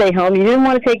want to stay home, you didn't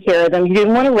want to take care of them, you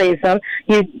didn't want to raise them,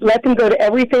 you let them go to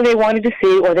everything they wanted to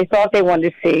see or they thought they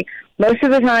wanted to see. Most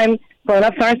of the time,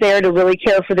 grown-ups aren't there to really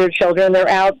care for their children. They're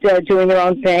out doing their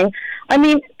own thing. I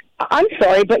mean, I'm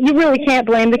sorry, but you really can't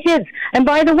blame the kids. And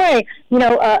by the way,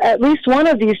 at least one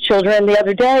of these children the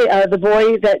other day, the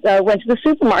boy that went to the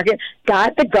supermarket,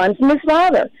 got the gun from his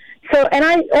father. So, and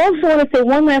I also want to say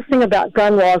one last thing about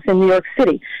gun laws in New York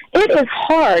City. It is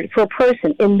hard for a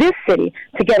person in this city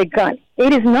to get a gun.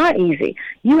 It is not easy.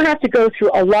 You have to go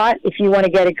through a lot if you want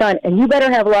to get a gun, and you better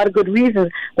have a lot of good reasons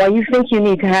why you think you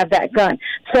need to have that gun.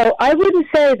 So I wouldn't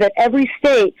say that every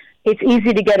state it's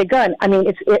easy to get a gun. I mean,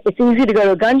 it's easy to go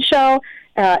to a gun show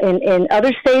in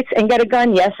other states and get a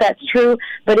gun. Yes, that's true.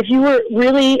 But if you were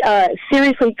really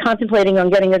seriously contemplating on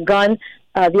getting a gun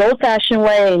the old-fashioned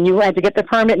way, and you had to get the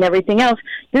permit and everything else,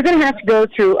 you're going to have to go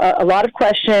through a lot of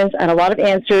questions and a lot of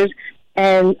answers,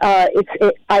 and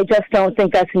I just don't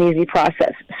think that's an easy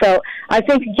process. So I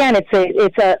think, again,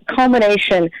 it's a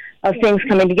culmination of things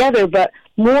coming together, but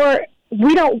we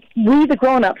the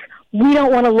grown-ups, we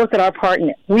don't want to look at our part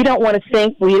in it. We don't want to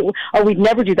think, we'd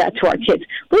never do that to our kids.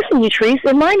 Listen, Utrice,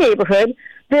 in my neighborhood,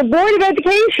 the Board of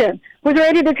Education was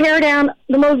ready to tear down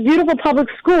the most beautiful public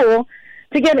school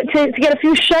to get a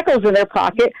few shekels in their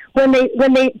pocket when they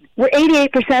were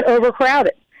 88%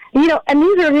 overcrowded. And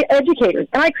these are the educators.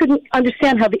 And I couldn't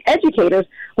understand how the educators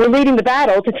were leading the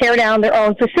battle to tear down their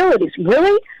own facilities.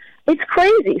 Really? It's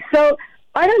crazy. So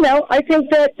I don't know. I think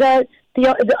that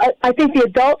I think the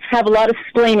adults have a lot of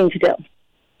explaining to do.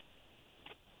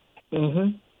 Mm-hmm.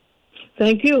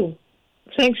 Thank you.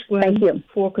 Thanks, Gwen, Thank you.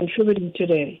 for contributing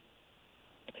today.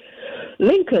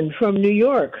 Lincoln from New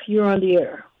York, you're on the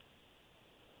air.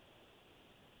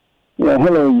 Yeah,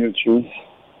 hello, Utrice.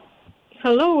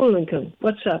 Hello, Lincoln.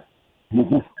 What's up?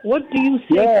 What do you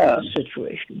think of the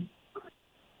situation?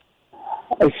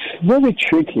 It's very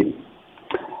tricky.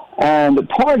 And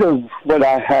part of what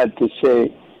I had to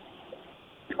say,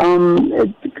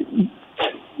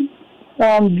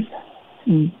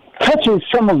 touches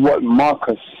some of what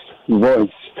Marcus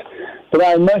voiced. But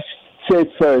I must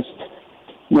say first,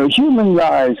 human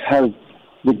lives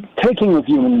the taking of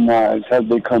human lives have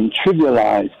become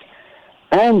trivialized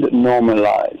and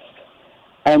normalized.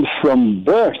 And from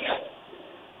birth,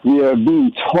 we are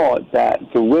being taught that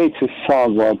the way to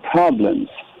solve our problems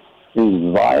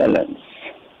is violence.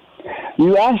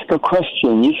 You ask a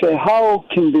question, you say, how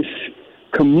can this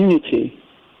community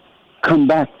come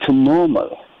back to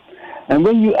normal? And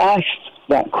when you asked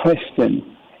that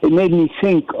question, it made me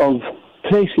think of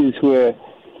places where,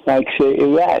 like, say,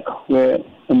 Iraq, where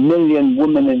 1 million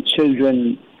women and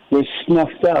children were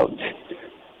snuffed out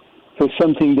for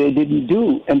something they didn't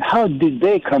do. And how did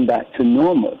they come back to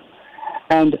normal?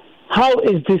 And how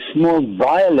is this more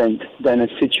violent than a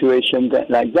situation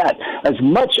like that? As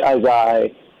much as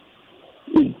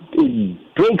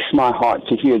it breaks my heart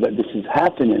to hear that this is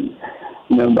happening,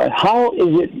 but how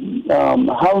is it,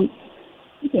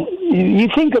 you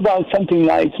think about something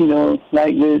like,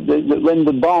 like when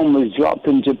the bomb was dropped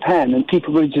in Japan and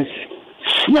people were just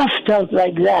snuffed out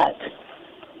like that.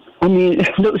 I mean,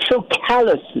 so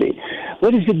callously.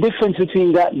 What is the difference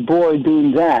between that boy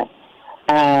doing that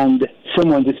and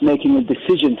someone just making a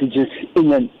decision to just,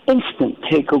 in an instant,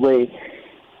 take away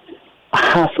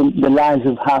the lives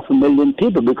of 500,000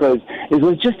 people? Because it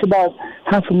was just about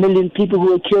 500,000 people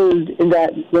who were killed in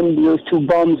that when those two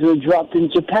bombs were dropped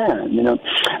in Japan,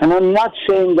 And I'm not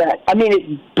saying that. I mean,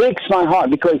 it breaks my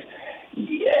heart because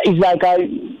it's like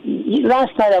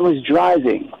last night I was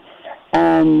driving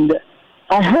and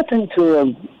I happened to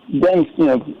have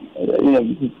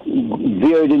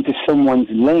veered into someone's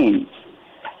lane,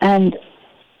 and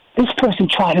this person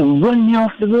tried to run me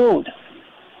off the road.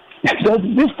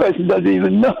 This person doesn't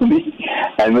even know me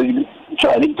and was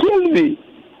trying to kill me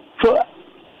for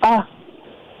a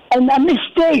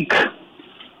mistake,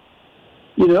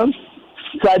 So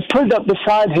I pulled up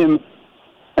beside him,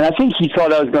 and I think he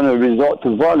thought I was going to resort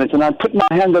to violence, and I put my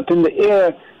hand up in the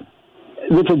air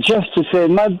with a gesture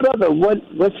saying, "My brother, what's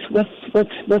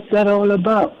that all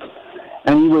about?"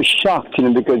 And he was shocked,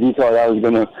 because he thought I was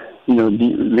going to,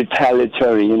 be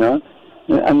retaliatory, And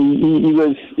he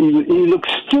looked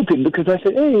stupid because I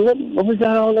said, "Hey, what was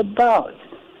that all about?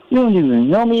 You don't even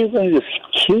know me. You're going to just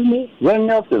kill me, running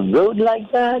off the road like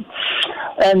that?"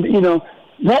 And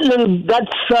that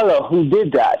fellow who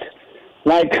did that,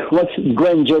 like what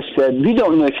Gwen just said, we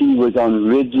don't know if he was on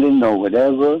Ritalin or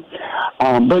whatever,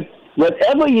 but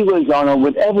whatever he was on or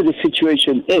whatever the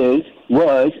situation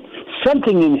was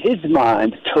something in his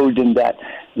mind told him that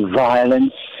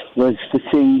violence was the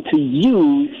thing to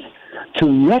use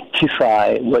to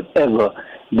rectify whatever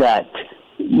that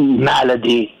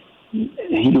malady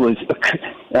he was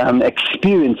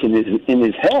experiencing in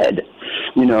his head.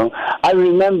 I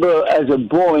remember as a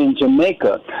boy in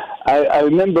Jamaica, I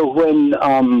remember when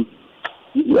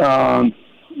the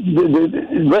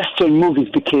Western movies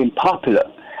became popular.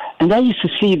 And I used to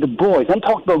see the boys, I'm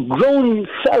talking about grown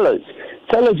fellas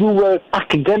who were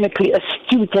academically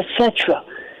astute, etc.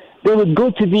 They would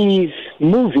go to these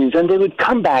movies and they would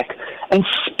come back and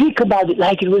speak about it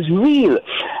like it was real.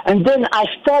 And then I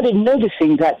started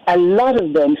noticing that a lot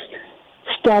of them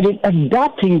started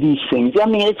adopting these things. I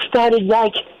mean, it started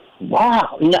like,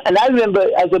 wow. And I remember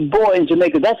as a boy in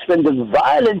Jamaica, that's when the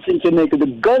violence in Jamaica, the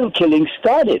gun killing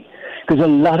started. Because a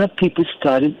lot of people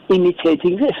started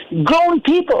imitating this. Grown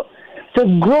people. So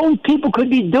grown people could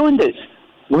be doing this.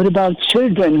 What about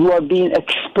children who are being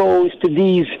exposed to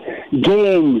these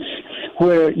games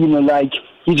where, like,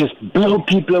 you just blow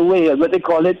people away, or what they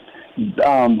call it,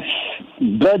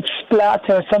 blood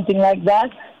splatter or something like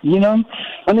that,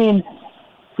 I mean,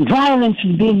 violence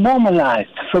is being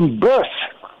normalized from birth.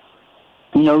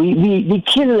 We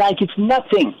kill like it's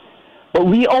nothing, but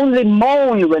we only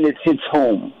moan when it hits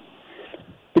home.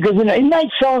 Because, it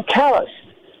might sound callous,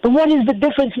 but what is the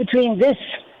difference between this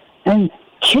and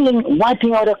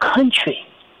wiping out a country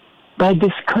by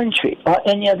this country or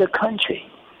any other country?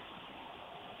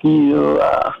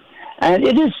 And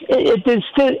it is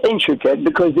still intricate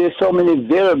because there's so many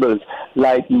variables,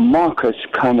 like Marcus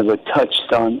kind of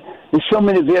touched on. There's so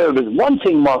many variables. One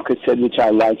thing Marcus said, which I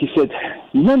like, he said,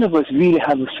 none of us really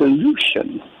have a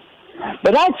solution.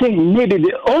 But I think maybe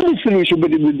the only solution,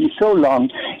 but it would be so long,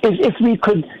 is if we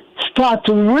could start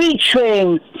to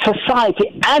retrain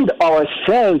society and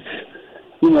ourselves,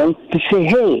 to say,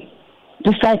 hey,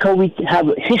 just like how we have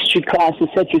a history class,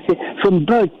 etc., say, from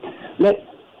birth, let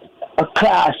a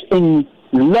class in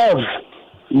love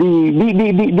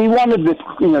be one of the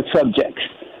subjects.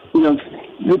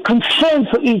 The concern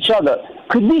for each other.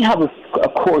 Could we have a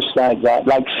course like that,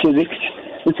 like civics?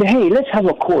 And say, hey, let's have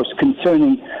a course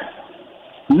concerning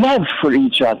love for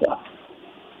each other,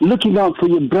 looking out for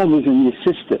your brothers and your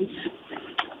sisters,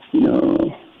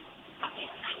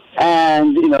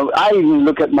 And, I even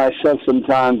look at myself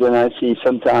sometimes and I see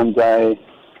sometimes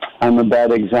I'm a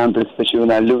bad example, especially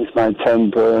when I lose my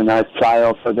temper and I fly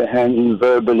off of the handle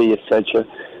verbally, etc.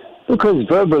 Because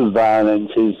verbal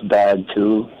violence is bad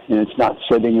too. It's not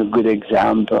setting a good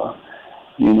example,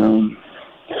 Yeah,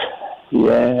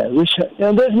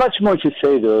 there's much more to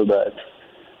say though, but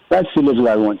that's the little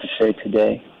I want to say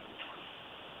today.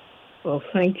 Well,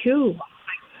 thank you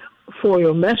for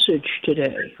your message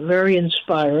today. Very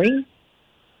inspiring.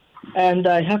 And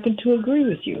I happen to agree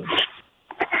with you.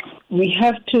 We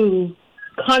have to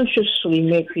consciously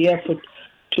make the effort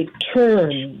to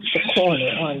turn the corner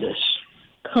on this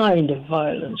kind of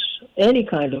violence, any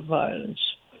kind of violence.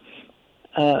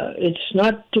 It's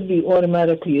not to be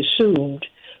automatically assumed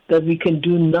that we can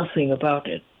do nothing about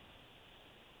it.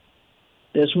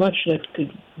 There's much that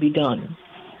could be done.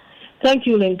 Thank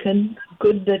you, Lincoln.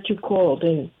 Good that you called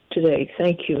in today.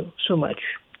 Thank you so much.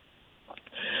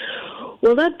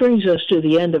 Well, that brings us to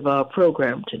the end of our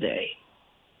program today.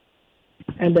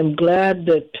 And I'm glad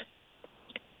that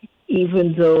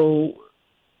even though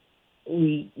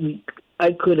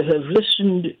I could have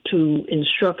listened to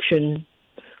instruction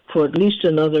for at least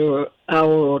another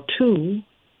hour or two,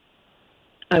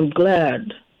 I'm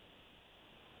glad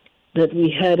that we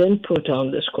had input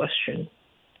on this question,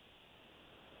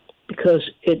 because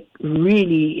it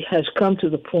really has come to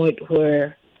the point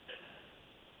where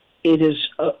it is,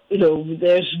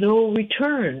 there's no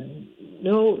return,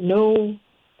 no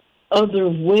other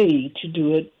way to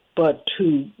do it but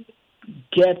to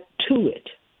get to it.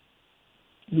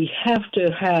 We have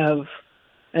to have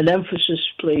an emphasis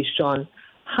placed on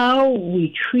how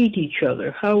we treat each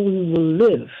other, how we will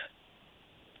live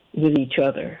with each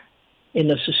other in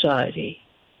a society.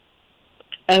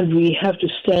 And we have to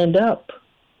stand up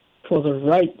for the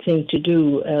right thing to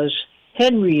do, as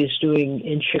Henry is doing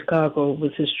in Chicago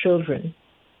with his children,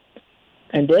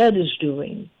 and Ed is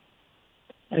doing,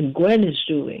 and Gwen is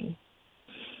doing.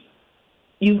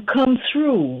 You've come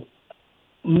through,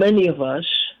 many of us,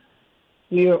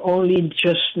 we are only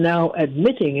just now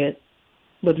admitting it,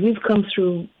 but we've come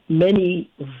through many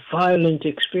violent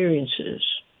experiences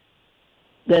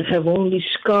that have only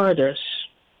scarred us.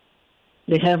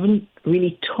 They haven't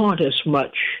really taught us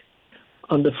much,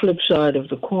 on the flip side of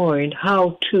the coin,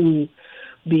 how to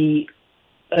be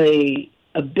a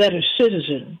better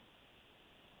citizen,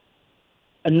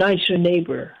 a nicer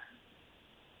neighbor.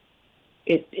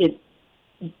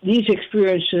 These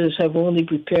experiences have only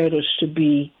prepared us to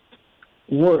be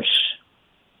worse,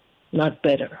 not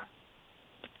better.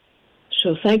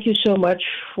 So thank you so much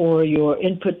for your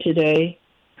input today.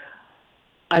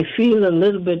 I feel a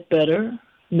little bit better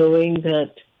knowing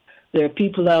that there are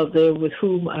people out there with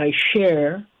whom I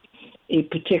share a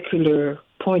particular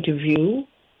point of view,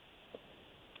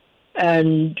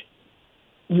 and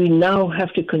we now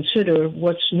have to consider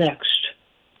what's next.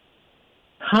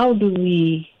 How do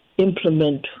we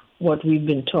implement what we've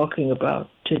been talking about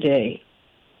today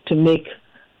to make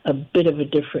a bit of a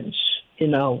difference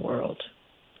in our world?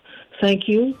 Thank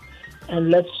you, and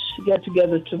let's get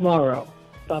together tomorrow.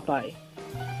 Bye-bye.